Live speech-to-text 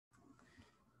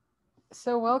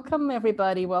So welcome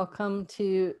everybody. Welcome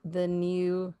to the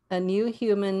new A New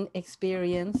Human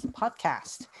Experience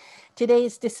podcast. Today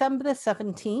is December the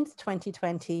 17th,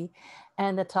 2020,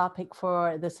 and the topic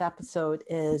for this episode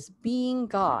is being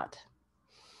God.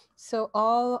 So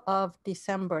all of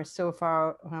December so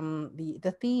far,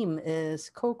 the theme is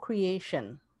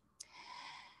co-creation.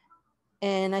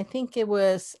 And I think it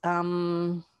was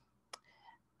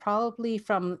probably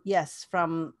from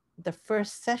the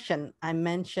first session I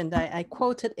mentioned, I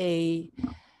quoted a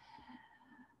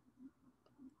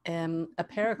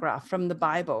paragraph from the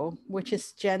Bible, which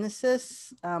is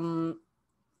Genesis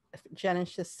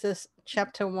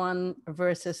chapter 1,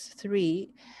 verses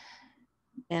 3.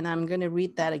 And I'm going to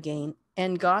read that again.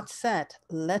 And God said,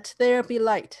 "Let there be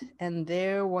light," and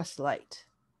there was light.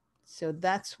 So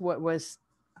that's what was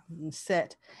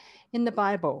said in the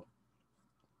Bible.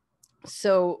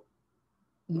 So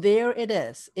there it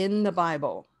is in the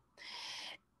Bible.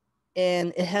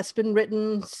 And it has been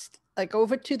written like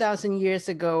over 2000 years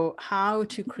ago how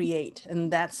to create,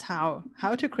 and that's how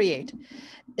to create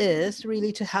is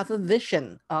really to have a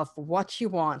vision of what you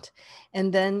want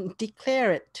and then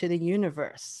declare it to the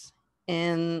universe.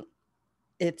 And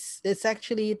it's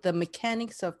actually the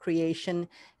mechanics of creation.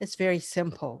 It's very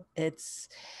simple. It's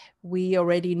We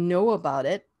already know about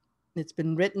it. It's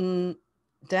been written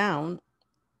down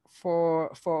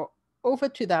for over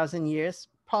 2000 years,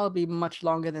 probably much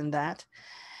longer than that.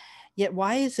 Yet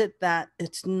why is it that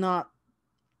it's not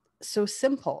so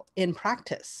simple in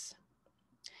practice?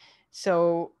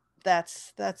 So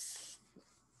that's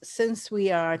since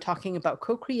we are talking about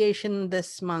co-creation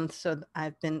this month, so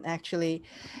I've been actually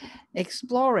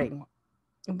exploring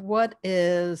what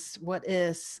is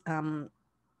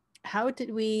how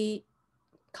did we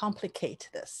complicate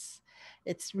this?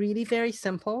 It's really very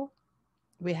simple.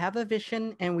 We have a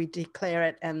vision and we declare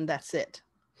it, and that's it.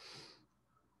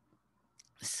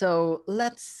 So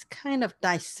let's kind of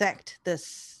dissect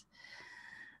this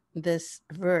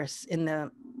verse in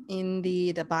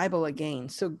the Bible again.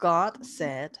 So God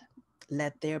said,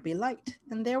 "Let there be light,"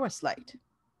 and there was light.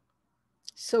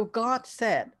 So God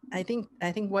said, I think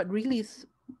what really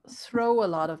throw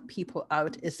a lot of people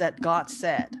out is that God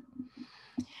said.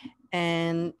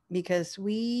 And because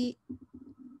we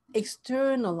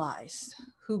externalized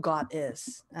who God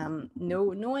is. No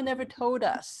one ever told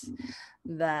us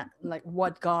that, like,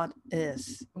 what God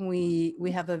is.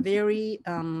 We have a very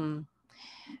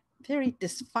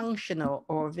dysfunctional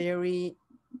or very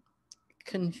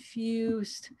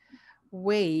confused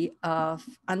way of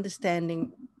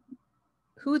understanding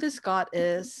who this God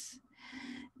is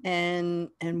and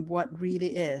what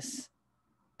really is.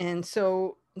 And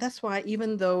so that's why,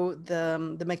 even though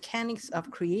the mechanics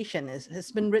of creation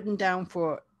has been written down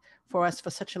for us for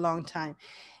such a long time,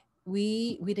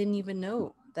 we didn't even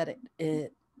know that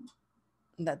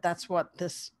that's what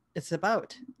this is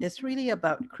about. It's really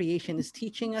about creation. It's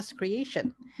teaching us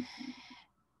creation.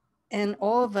 And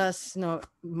all of us,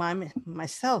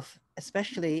 myself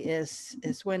especially, is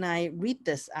when I read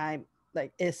this, I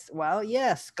like, is, well,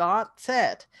 yes, God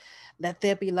said, "Let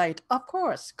there be light." Of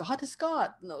course, God is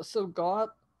God. No, so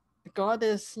God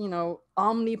is,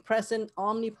 omnipresent,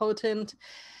 omnipotent.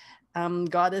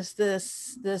 God is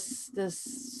this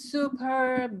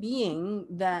super being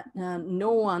that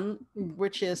no one,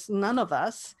 which is none of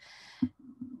us.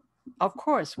 Of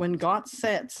course, when God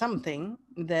said something,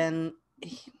 then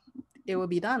it will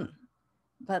be done.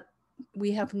 But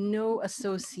we have no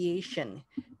association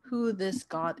who this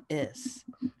God is.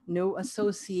 No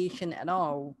association at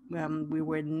all. We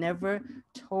were never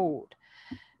told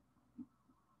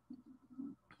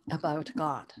about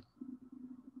God.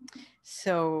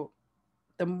 So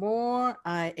the more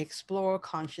I explore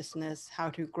consciousness, how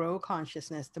to grow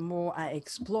consciousness, the more I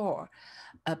explore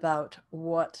about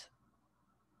what,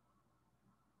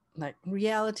 like,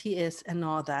 reality is and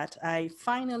all that, I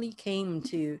finally came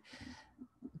to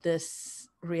this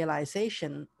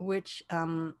realization, which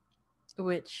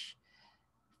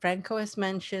Franco has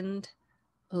mentioned.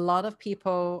 A lot of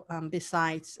people,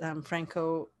 besides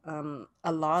Franco,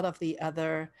 a lot of the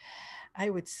other, I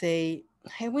would say,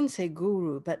 I wouldn't say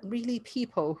guru, but really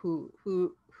people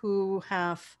who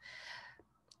have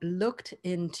looked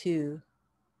into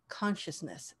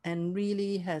consciousness and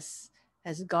really has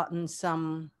gotten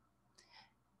some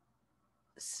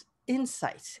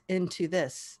insight into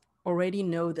this, already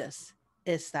know this,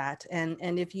 is that.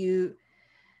 And if you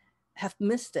have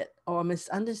missed it or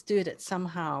misunderstood it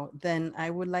somehow, then I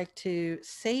would like to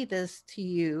say this to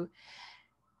you,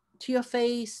 to your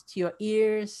face, to your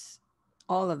ears,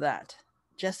 all of that,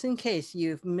 just in case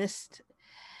you've missed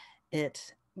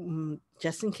it,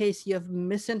 just in case you have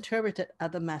misinterpreted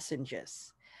other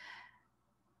messages.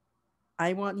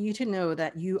 I want you to know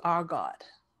that you are God.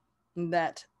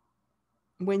 That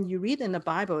when you read in the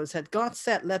Bible, it said, God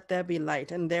said, let there be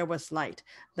light, and there was light.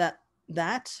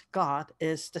 That God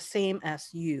is the same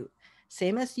as you,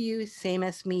 same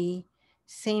as me,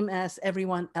 same as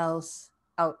everyone else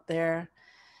out there.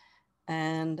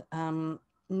 And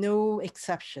no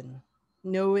exception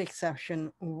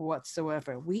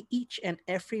whatsoever. We, each and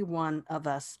every one of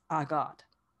us, are God.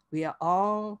 We are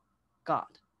all God.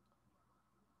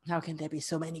 How can there be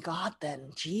so many God then?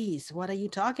 Geez, what are you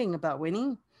talking about,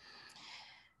 Winnie?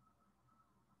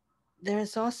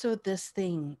 There's also this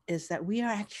thing, is that we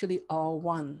are actually all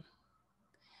one.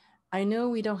 I know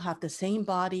we don't have the same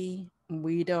body,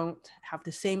 we don't have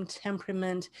the same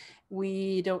temperament,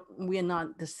 we are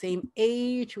not the same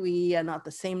age, we are not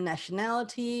the same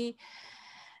nationality.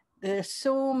 There's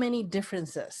so many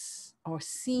differences, or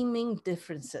seeming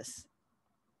differences,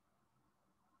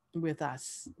 with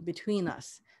us, between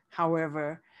us.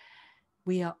 However,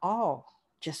 we are all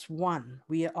just one.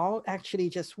 We are all actually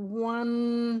just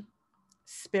one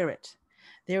spirit.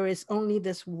 There is only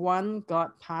this one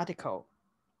God particle.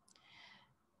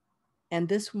 And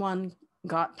this one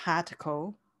God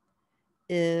particle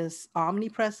is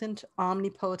omnipresent,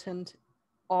 omnipotent.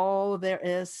 All there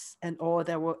is and all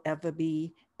there will ever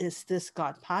be is this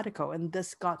God particle. And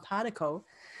this God particle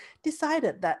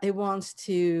decided that it wants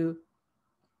to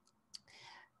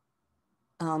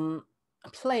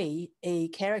play a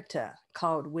character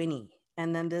called Winnie.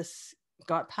 And then this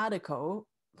God particle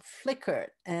flickered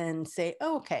and say,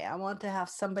 oh, okay, I want to have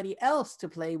somebody else to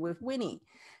play with Winnie.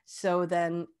 So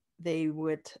then they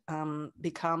would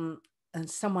become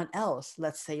someone else,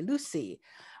 let's say Lucy,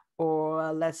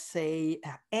 or let's say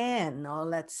Anne, or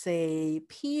let's say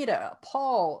Peter,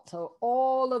 Paul. So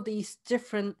all of these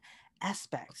different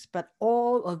aspects, but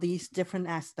all of these different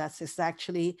aspects is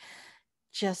actually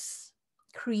just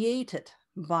created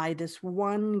by this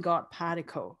one God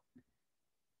particle,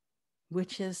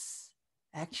 which is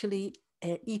actually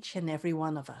each and every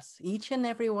one of us. Each and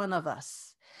every one of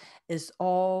us is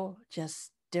all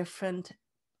just different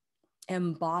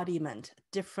embodiment,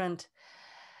 different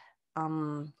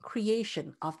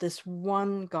creation of this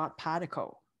one God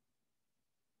particle.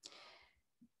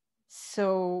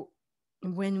 So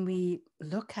when we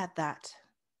look at that,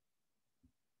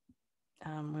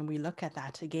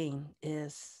 again,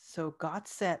 is, so God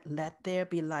said, let there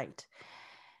be light.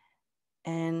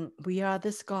 And we are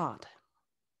this God.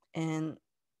 And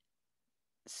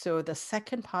so the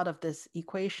second part of this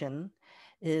equation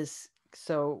is,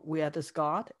 so we are this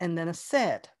God, and then a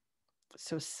said.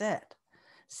 So said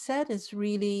is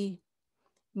really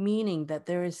meaning that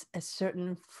there is a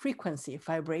certain frequency,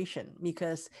 vibration,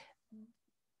 because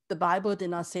the Bible did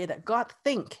not say that God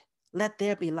think, let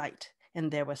there be light,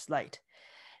 and there was light.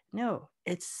 No,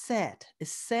 it's said.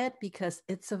 It's said because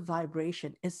it's a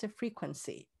vibration, it's a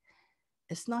frequency.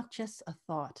 It's not just a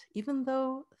thought, even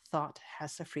though thought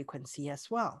has a frequency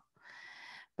as well.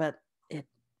 But it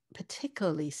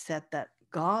particularly said that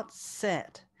God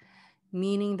said,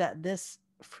 meaning that this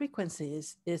frequency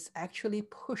is actually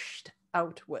pushed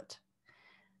outward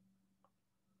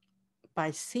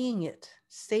by seeing it,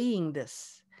 saying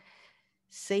this,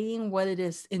 saying what it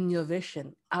is in your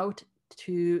vision out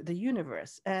to the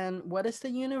universe. And what is the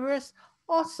universe?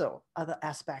 Also other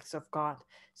aspects of God.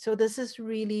 So this is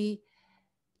really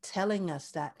telling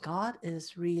us that God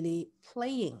is really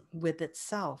playing with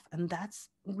itself. And that's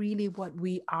really what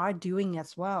we are doing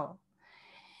as well.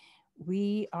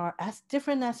 We are as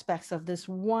different aspects of this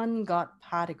one God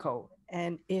particle.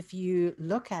 And if you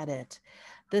look at it,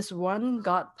 this one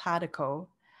God particle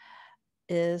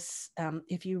is,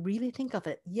 if you really think of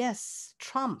it, yes,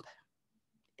 Trump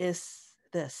is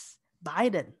this,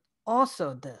 Biden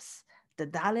also this, the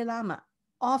Dalai Lama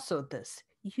also this,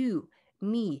 you,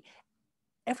 me,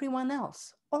 everyone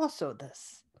else also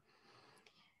this.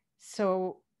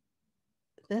 So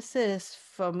this is,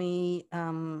 for me,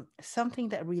 something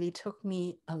that really took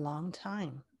me a long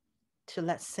time to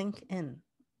let sink in.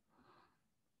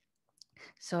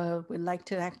 So I would like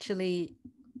to actually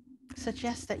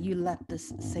suggest that you let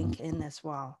this sink in as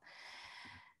well.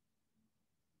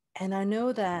 And I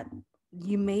know that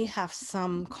you may have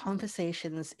some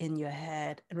conversations in your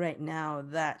head right now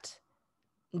that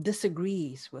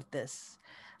disagrees with this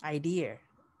idea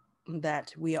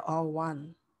that we are all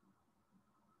one.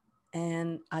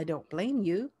 And I don't blame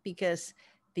you, because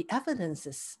the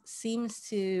evidence seems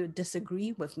to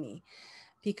disagree with me,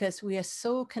 because we are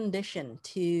so conditioned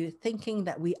to thinking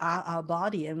that we are our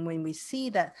body. And when we see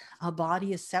that our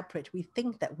body is separate, we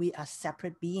think that we are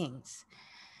separate beings,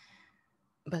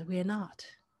 but we're not.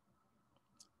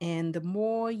 And the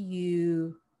more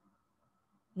you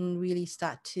and really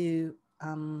start to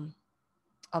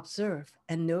observe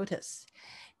and notice,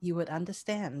 you would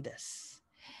understand this.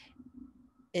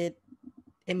 It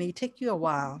may take you a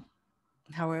while.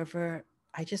 However,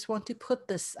 I just want to put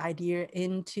this idea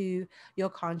into your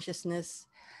consciousness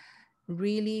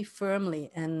really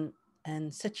firmly, and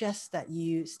suggest that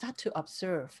you start to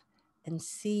observe and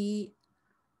see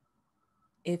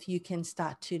if you can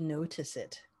start to notice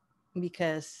it.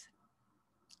 Because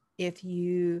if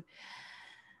you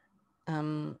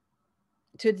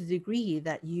to the degree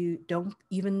that you don't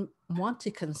even want to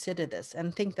consider this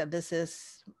and think that this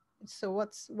is, so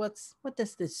what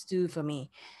does this do for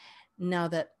me now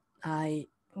that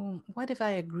what if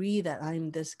I agree that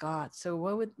I'm this God? So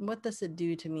what does it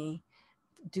do to me,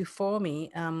 do for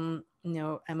me? Am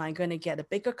I going to get a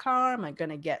bigger car? Am I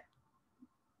going to get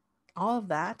all of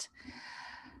that?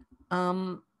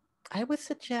 I would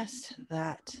suggest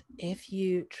that if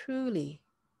you truly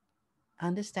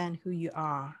understand who you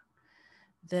are,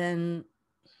 then,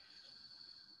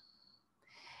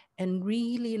 and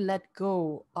really let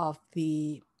go of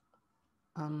the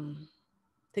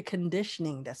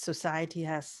conditioning that society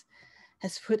has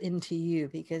put into you,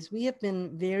 because we have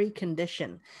been very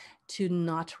conditioned to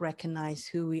not recognize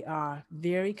who we are,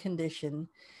 very conditioned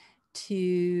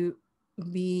to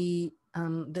be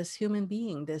this human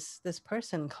being, this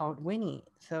person called Winnie.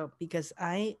 So because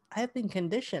I've been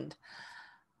conditioned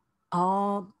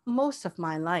most of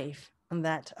my life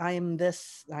that I am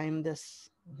this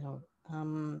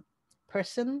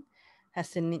person, has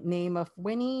the name of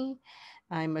Winnie.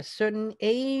 I'm a certain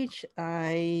age.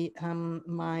 My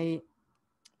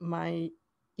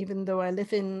even though I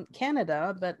live in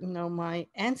Canada, but my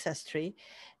ancestry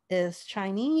is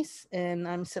Chinese, and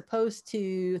I'm supposed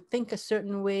to think a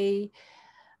certain way,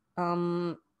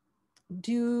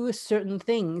 do certain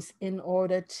things in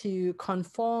order to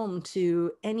conform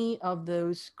to any of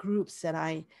those groups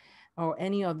or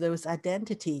any of those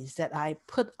identities that I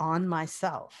put on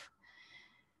myself.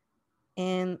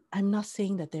 And I'm not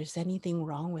saying that there's anything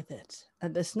wrong with it.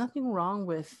 There's nothing wrong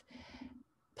with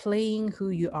playing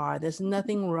who you are. There's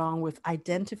nothing wrong with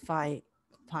identifying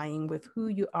with who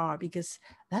you are, because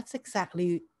that's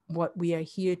exactly what we are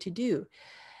here to do,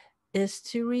 is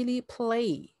to really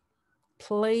play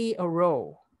a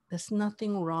role. There's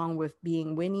nothing wrong with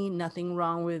being Winnie, nothing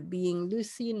wrong with being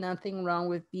Lucy, nothing wrong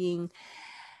with being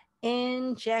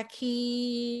Anne,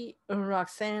 Jackie,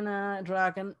 Roxana,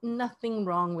 Dragon, nothing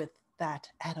wrong with that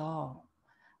at all.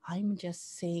 I'm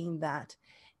just saying that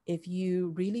if you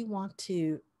really want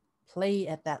to play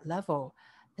at that level,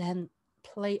 then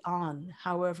play on.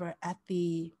 However, at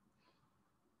the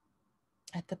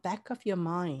back of your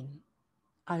mind,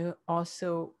 I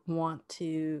also want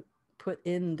to put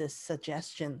in this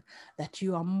suggestion that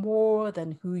you are more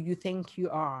than who you think you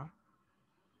are.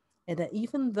 And that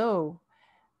even though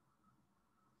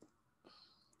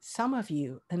some of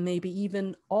you, and maybe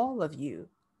even all of you,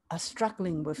 are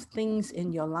struggling with things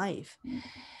in your life,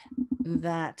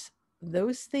 that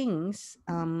those things,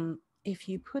 if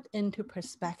you put into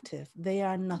perspective, they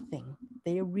are nothing.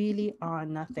 They really are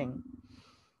nothing.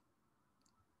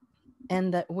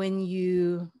 And that when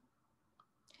you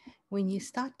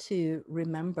start to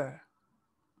remember,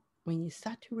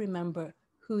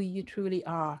 who you truly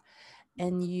are,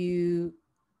 and you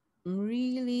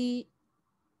really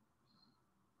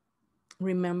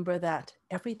remember that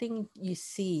everything you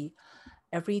see,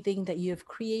 everything that you have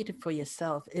created for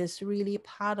yourself is really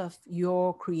part of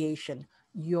your creation,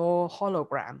 your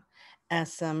hologram.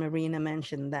 As Marina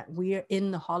mentioned, that we're in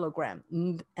the hologram.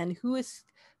 And who is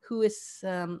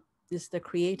the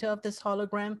creator of this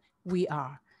hologram? We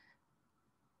are.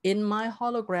 In my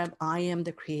hologram, I am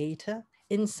the creator.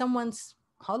 In someone's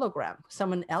hologram,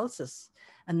 someone else's,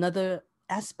 another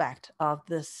aspect of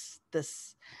this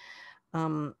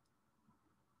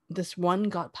one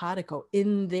God particle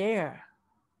in their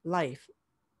life,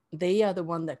 they are the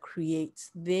one that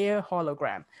creates their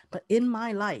hologram. But in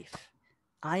my life,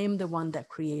 I am the one that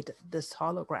created this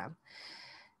hologram.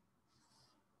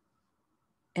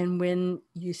 And when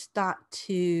you start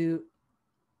to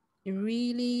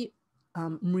really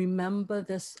remember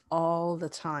this all the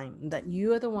time, that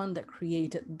you are the one that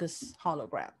created this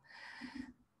hologram.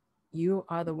 You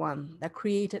are the one that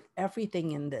created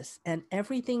everything in this, and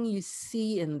everything you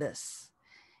see in this,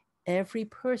 every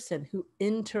person who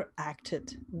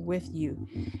interacted with you,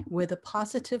 whether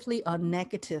positively or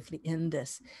negatively in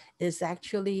this, is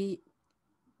actually,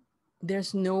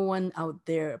 there's no one out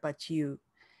there but you.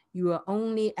 You are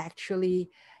only actually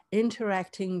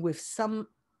interacting with some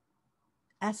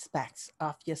aspects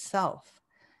of yourself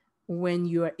when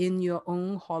you are in your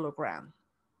own hologram,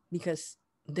 because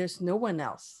there's no one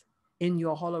else in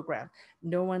your hologram.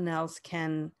 No one else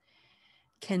can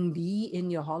be in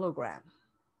your hologram.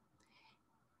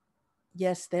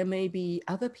 Yes, there may be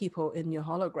other people in your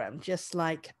hologram, just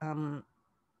like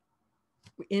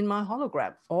in my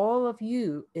hologram. All of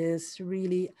you is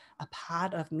really a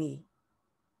part of me.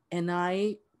 And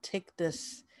I take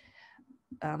this,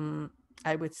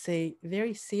 I would say,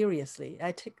 very seriously.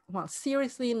 I take, well,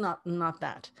 seriously, not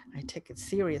that. I take it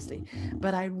seriously,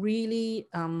 but I really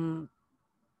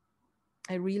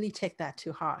take that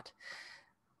to heart.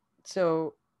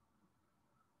 So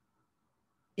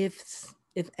if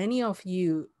any of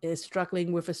you is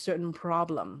struggling with a certain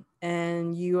problem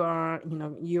and you are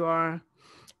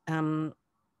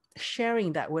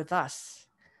sharing that with us,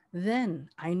 then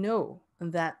I know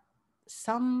that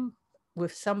some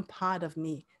part of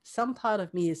me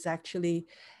is actually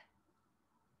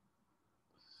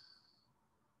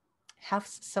have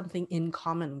something in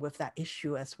common with that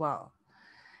issue as well.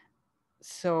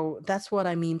 So that's what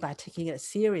I mean by taking it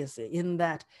seriously, in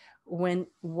that when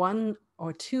one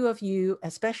or two of you,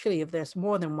 especially if there's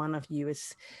more than one of you,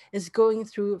 is going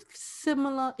through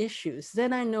similar issues,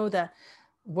 then I know that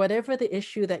whatever the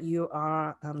issue that you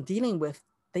are dealing with,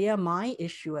 they are my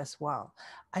issue as well.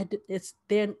 It's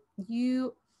then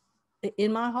you,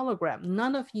 in my hologram,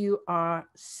 none of you are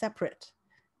separate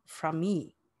from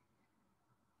me.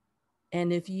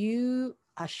 And if you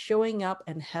are showing up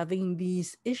and having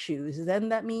these issues, then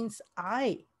that means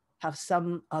I have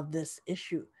some of this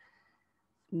issue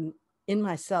in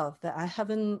myself that I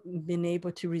haven't been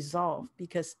able to resolve.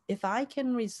 Because if I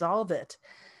can resolve it,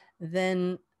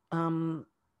 then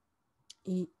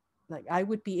like I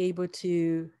would be able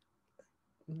to,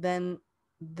 then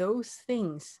those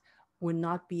things would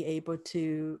not be able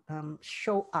to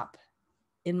show up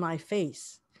in my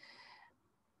face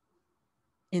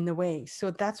in a way.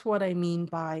 So that's what I mean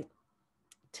by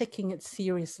taking it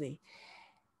seriously.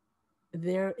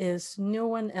 There is no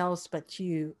one else but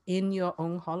you in your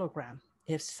own hologram.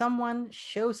 If someone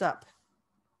shows up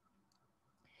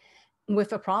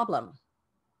with a problem,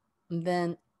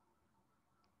 then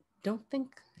don't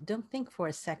think for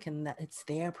a second that it's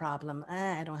their problem.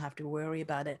 I don't have to worry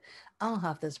about it. I'll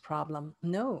have this problem.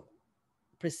 No,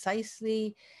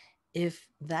 precisely if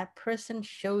that person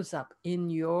shows up in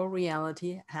your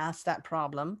reality, has that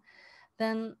problem,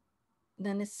 then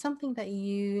it's something that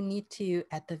you need to,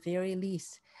 at the very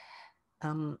least,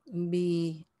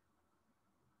 be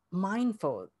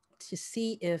mindful to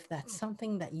see if that's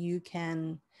something that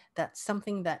that's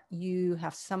something that you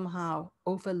have somehow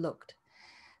overlooked.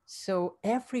 So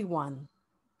everyone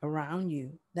around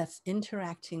you that's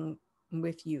interacting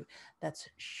with you, that's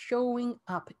showing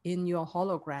up in your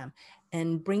hologram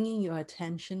and bringing your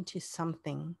attention to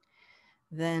something,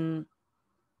 then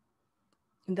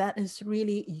that is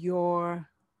really your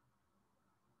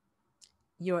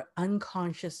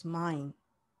unconscious mind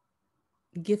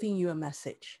giving you a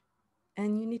message.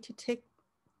 And you need to take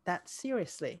that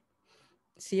seriously.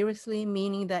 Seriously,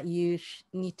 meaning that you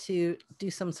need to do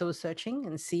some soul searching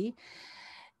and see,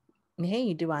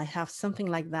 hey, do I have something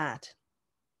like that?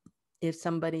 If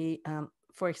somebody,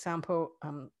 for example,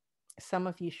 some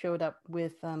of you showed up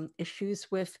with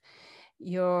issues with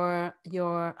your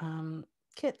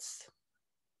kids,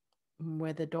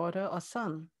 whether daughter or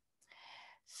son.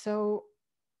 So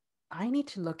I need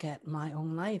to look at my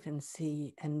own life and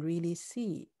see, and really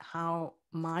see how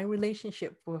my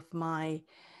relationship with my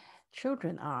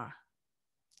children are.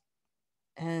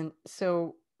 And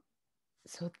so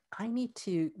I need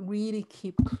to really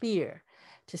keep clear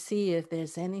to see if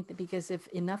there's anything, because if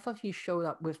enough of you show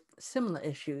up with similar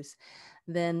issues,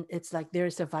 then it's like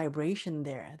there's a vibration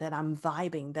there that I'm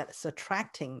vibing, that's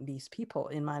attracting these people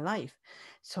in my life.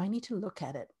 So I need to look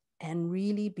at it and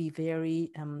really be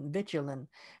very vigilant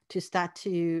to start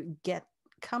to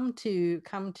come to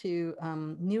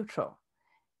neutral.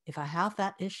 If I have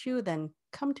that issue, then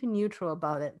come to neutral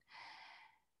about it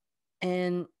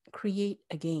and create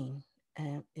again.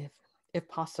 And if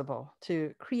possible,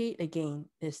 to create again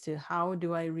is to, how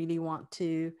do I really want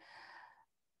to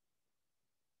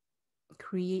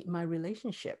create my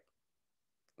relationship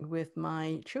with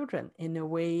my children in a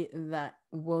way that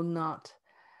will not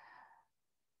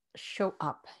show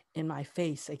up in my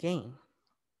face again.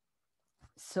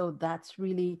 So that's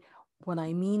really what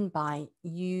I mean by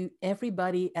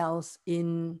everybody else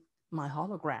in my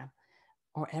hologram,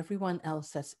 or everyone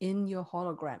else that's in your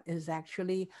hologram, is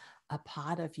actually a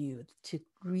part of you, to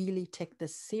really take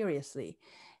this seriously.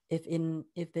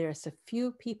 If there's a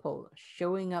few people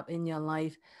showing up in your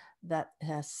life that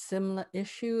has similar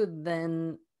issue,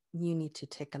 then you need to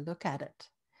take a look at it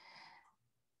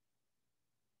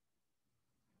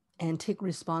and take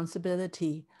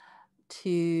responsibility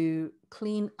to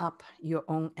clean up your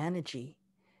own energy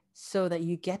so that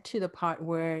you get to the part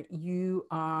where you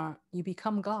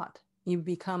become God. You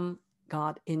become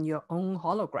God in your own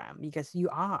hologram, because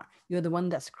you're the one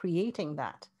that's creating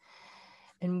that.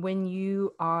 And when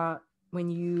you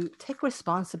take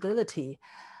responsibility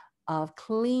of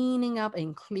cleaning up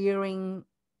and clearing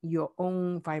your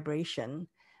own vibration,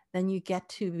 then you get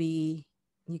to be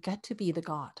the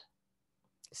God.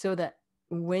 So that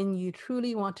when you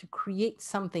truly want to create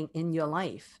something in your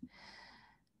life,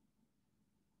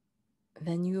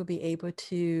 then you will be able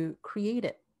to create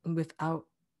it without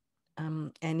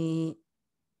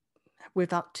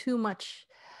without too much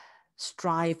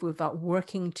strive, without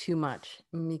working too much.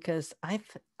 Because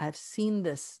I've seen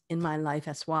this in my life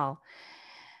as well.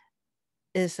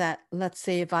 Is that, let's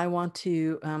say, if I want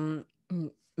to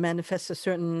manifest a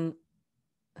certain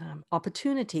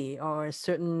opportunity, or a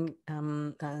certain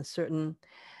certain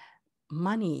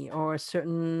money, or a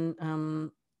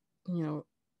certain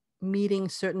meeting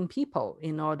certain people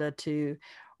in order to,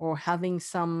 or having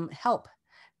some help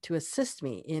to assist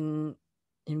me in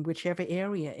whichever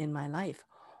area in my life,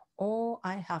 all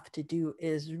I have to do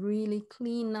is really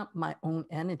clean up my own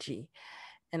energy.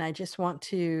 And I just want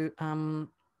to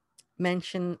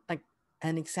mention like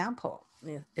an example,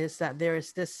 is that there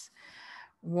is this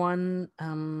one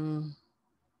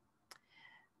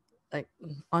like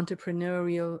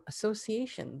entrepreneurial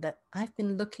association that I've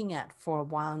been looking at for a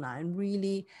while now. I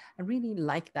really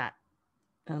like that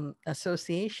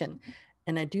association,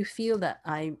 and I do feel that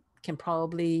I can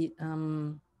probably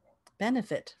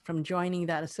benefit from joining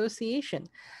that association.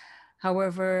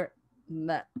 However,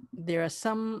 that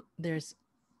there's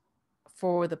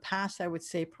for the past, I would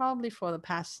say probably for the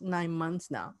past 9 months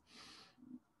now,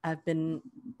 I've been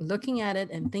looking at it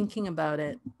and thinking about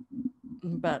it,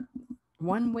 but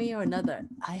one way or another,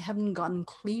 I haven't gotten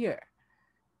clear.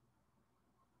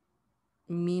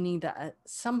 Meaning that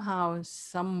somehow,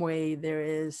 some way, there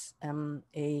is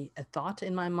a thought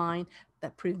in my mind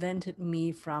that prevented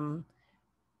me from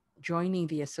joining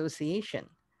the association.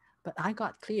 But I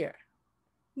got clear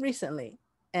recently,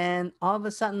 and all of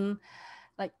a sudden,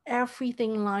 like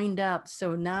everything lined up.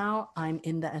 So now I'm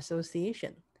in the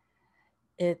association.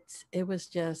 It was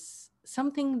just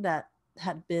something that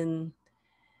had been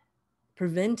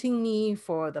preventing me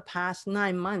for the past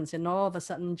 9 months, and all of a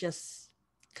sudden just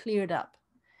cleared up.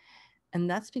 And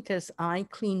that's because I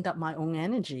cleaned up my own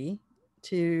energy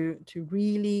to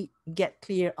really get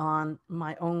clear on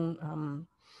my own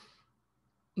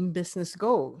business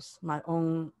goals, my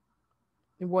own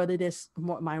what it is,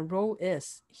 what my role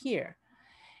is here.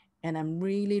 And I'm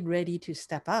really ready to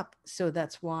step up. So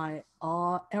that's why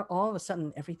all of a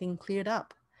sudden everything cleared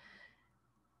up.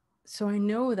 So I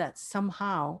know that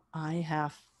somehow I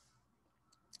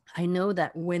know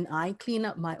that when I clean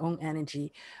up my own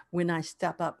energy, when I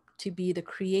step up to be the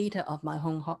creator of my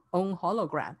own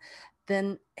hologram,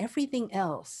 then everything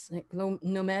else, like,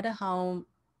 no matter how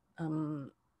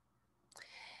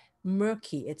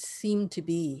murky it seemed to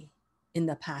be in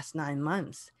the past 9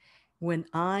 months, when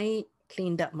I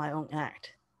cleaned up my own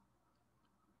act,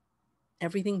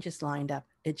 everything just lined up.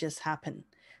 It just happened.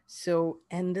 So,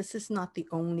 and this is not the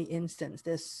only instance.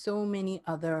 There's so many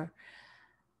other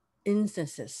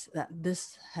instances that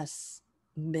this has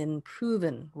been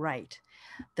proven right,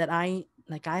 that I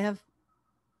have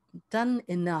done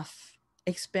enough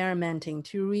experimenting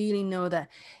to really know that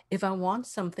if I want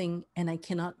something and I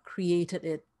cannot create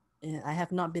it, I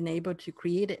have not been able to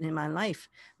create it in my life,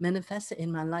 manifest it in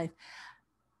my life,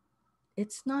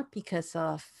 it's not because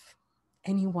of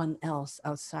anyone else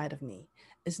outside of me.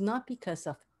 It's not because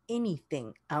of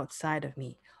anything outside of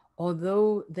me.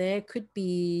 Although there could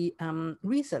be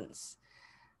reasons.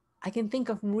 I can think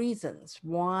of reasons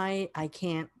why I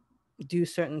can't do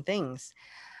certain things.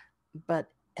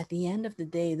 But at the end of the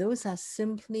day, those are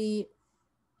simply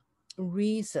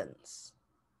reasons.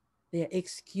 They're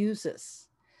excuses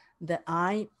that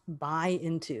I buy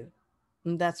into.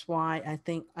 And that's why I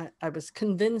think I was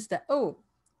convinced that, oh,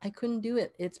 I couldn't do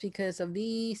it. It's because of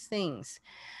these things.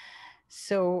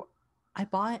 So I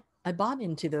bought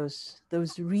into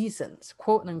those reasons,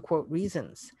 quote unquote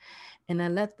reasons. And I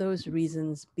let those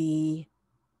reasons be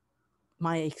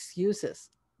my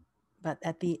excuses. But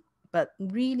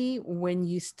really, when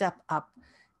you step up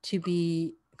to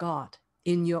be God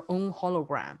in your own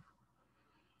hologram,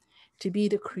 to be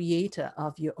the creator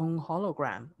of your own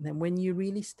hologram, then when you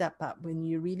really step up, when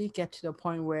you really get to the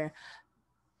point where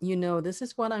this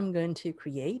is what I'm going to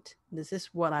create, this is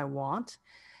what I want,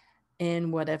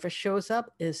 and whatever shows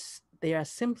up they are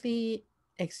simply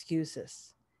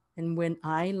excuses. And when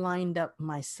I lined up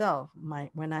myself,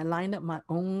 when I lined up my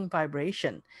own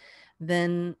vibration,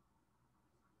 then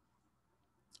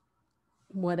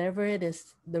whatever it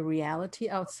is, the reality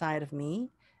outside of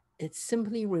me, it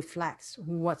simply reflects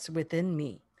what's within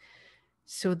me.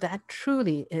 So that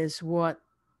truly is what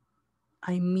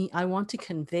I mean, I want to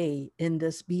convey in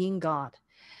this being God,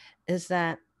 is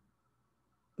that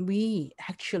we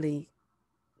actually,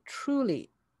 truly,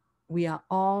 we are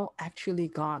all actually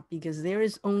God, because there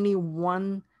is only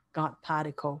one God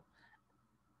particle.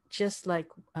 Just like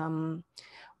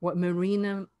what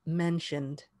Marina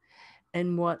mentioned,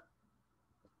 and what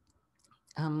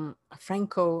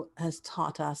Franco has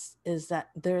taught us, is that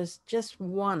there's just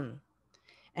one,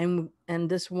 and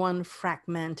this one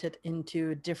fragmented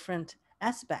into different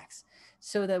aspects,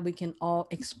 so that we can all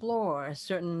explore a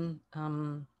certain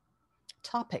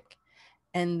topic,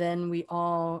 and then we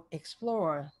all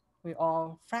explore, we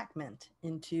all fragment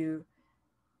into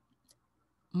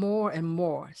more and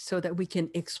more, so that we can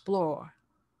explore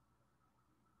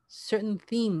certain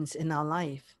themes in our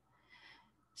life.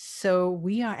 So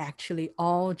we are actually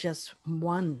all just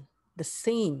one, the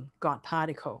same God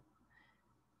particle.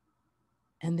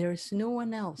 And there is no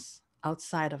one else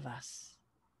outside of us.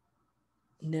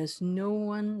 There's no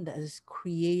one that is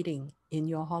creating in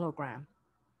your hologram.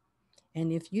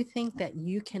 And if you think that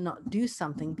you cannot do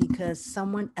something because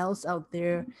someone else out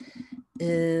there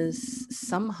is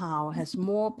somehow has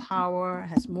more power,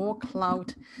 has more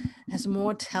clout, has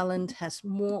more talent, has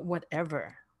more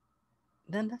whatever,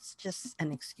 then that's just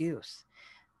an excuse.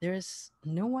 There's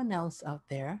no one else out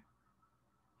there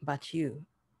but you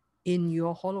in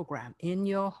your hologram. In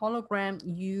your hologram,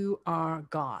 you are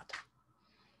God.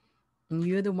 And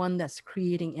you're the one that's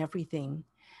creating everything.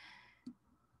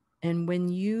 And when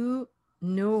you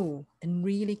know and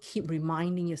really keep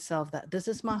reminding yourself that this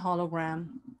is my hologram,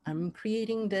 I'm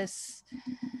creating this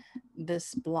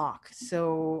block.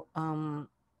 So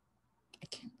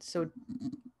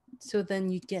so then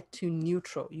you get to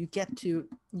neutral. You get to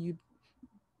you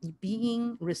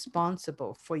being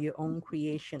responsible for your own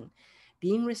creation.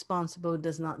 Being responsible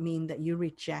does not mean that you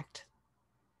reject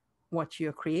what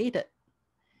you created,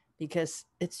 because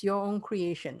it's your own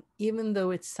creation. Even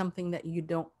though it's something that you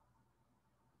don't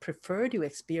prefer to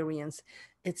experience,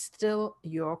 it's still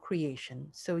your creation.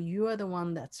 So you are the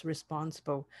one that's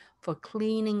responsible for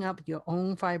cleaning up your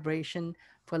own vibration,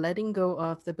 for letting go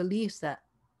of the beliefs that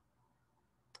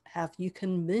have you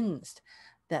convinced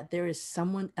that there is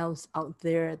someone else out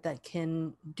there that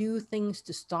can do things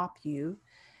to stop you,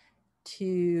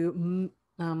 to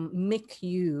make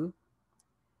you,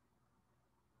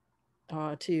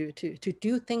 to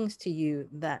do things to you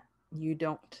that you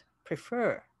don't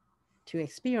prefer to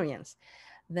experience.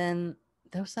 Then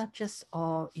those are just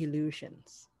all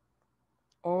illusions,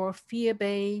 or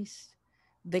fear-based,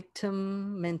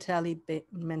 victim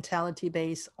mentality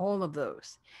based, all of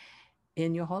those.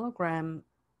 In your hologram,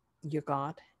 you're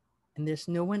God, and there's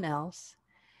no one else.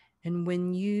 And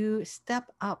when you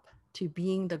step up to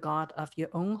being the God of your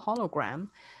own hologram,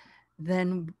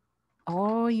 then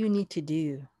all you need to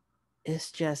do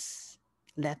is just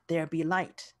let there be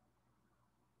light.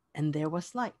 And there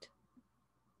was light.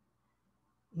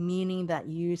 Meaning that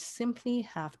you simply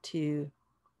have to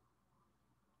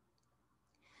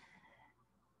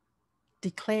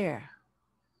declare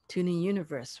to the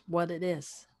universe what it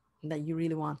is that you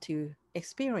really want to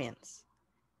experience.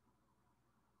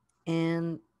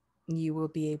 And you will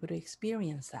be able to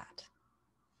experience that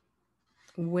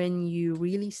when you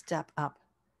really step up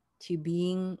to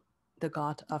being the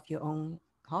God of your own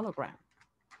hologram.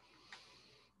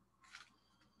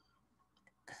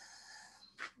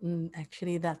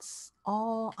 Actually, that's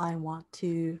all I want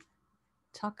to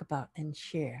talk about and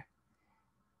share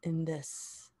in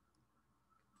this